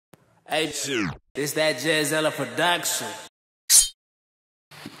Hey, this that Jazella production.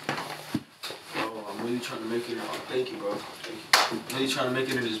 Bro, I'm really trying to make it. Oh, thank you, bro. Thank you. I'm really trying to make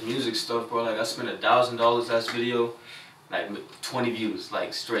it in this music stuff, bro. Like, I spent $1,000 last video, like 20 views,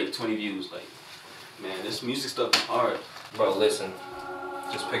 like straight 20 views. Like, man, this music stuff is hard. Bro, listen.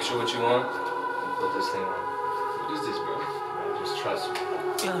 Just picture what you want and put this thing on. What is this, bro? Bro, just trust me.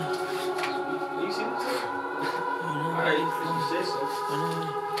 Yeah. You see this? Alright, you say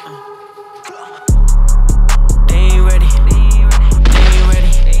so. They ain't ready. They ain't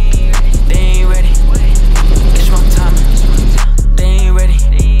ready. They ain't ready. It's my time. They ain't ready.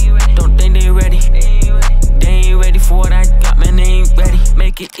 Don't think they ready. They ain't ready for what I got, man. They ain't ready.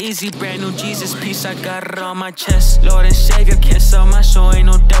 Make it easy, brand new Jesus piece. I got it on my chest. Lord and Savior, can't sell my soul. Ain't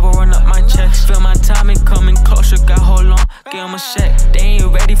no devil run up my chest. Feel my timing coming closer. Got hold on, give 'em a sec. They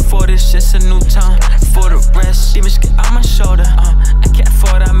ain't ready for this. Just a new time for the rest. Demons get on my shoulder. I can't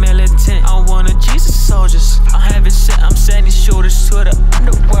afford that militant. I want a Jesus soldiers. I'm heaven sent. I'm sending shooters to the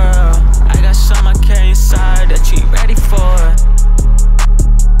underworld. I got some I carry inside that you ain't ready for.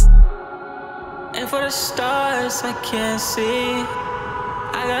 And for the stars I can't see.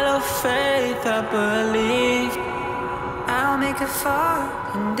 I got no faith, I believe I'll make it far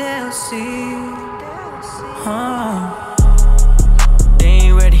and they'll see. They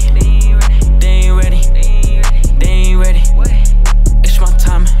ain't ready. They ain't ready. They ain't ready. It's my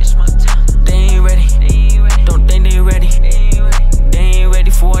time. They ain't ready. Don't think they ready. They ain't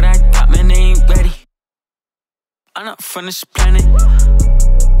ready for what I got, man. They ain't ready. I'm not from this planet.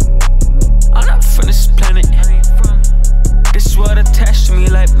 I'm not from this planet. This world attached to me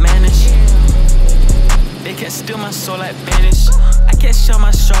like madness. They can't steal my soul like bandits. I can't show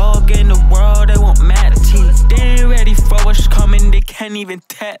my soul, get in the world, they won't matter to me. They ain't ready for what's coming, they can't even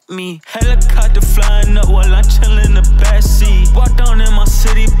tap me. Helicopter flying up while I'm chilling in the backseat. Walk down in my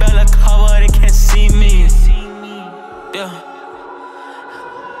city, Bella cover, they can't see me. Yeah.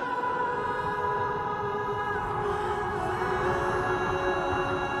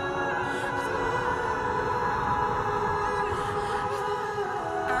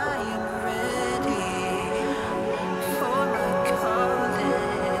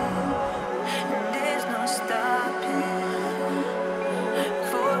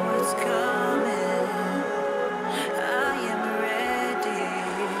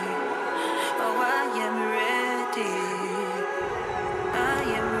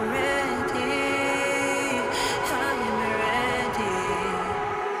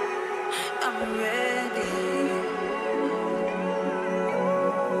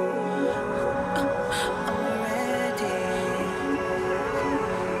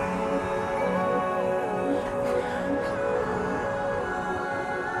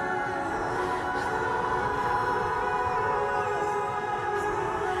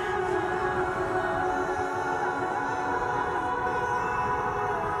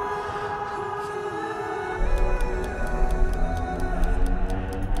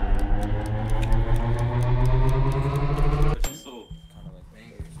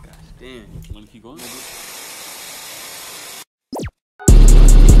 Damn, you wanna keep going?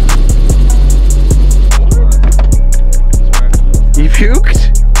 You puked?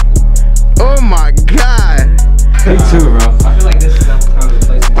 Oh my god! Me too, bro. I feel like this is the time and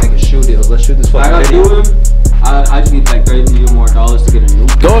place to make a shoe deal. Let's shoot this fucking video. I just need like $30 more to get a new.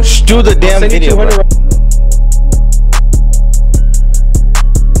 Don't do the damn video, bro.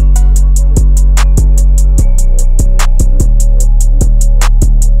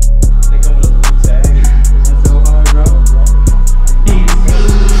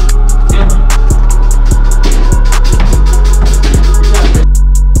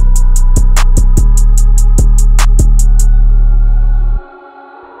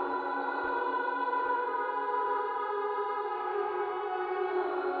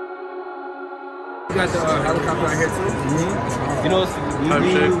 You got the helicopter right here too? You know, me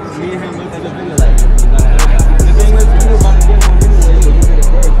and him looked at the video like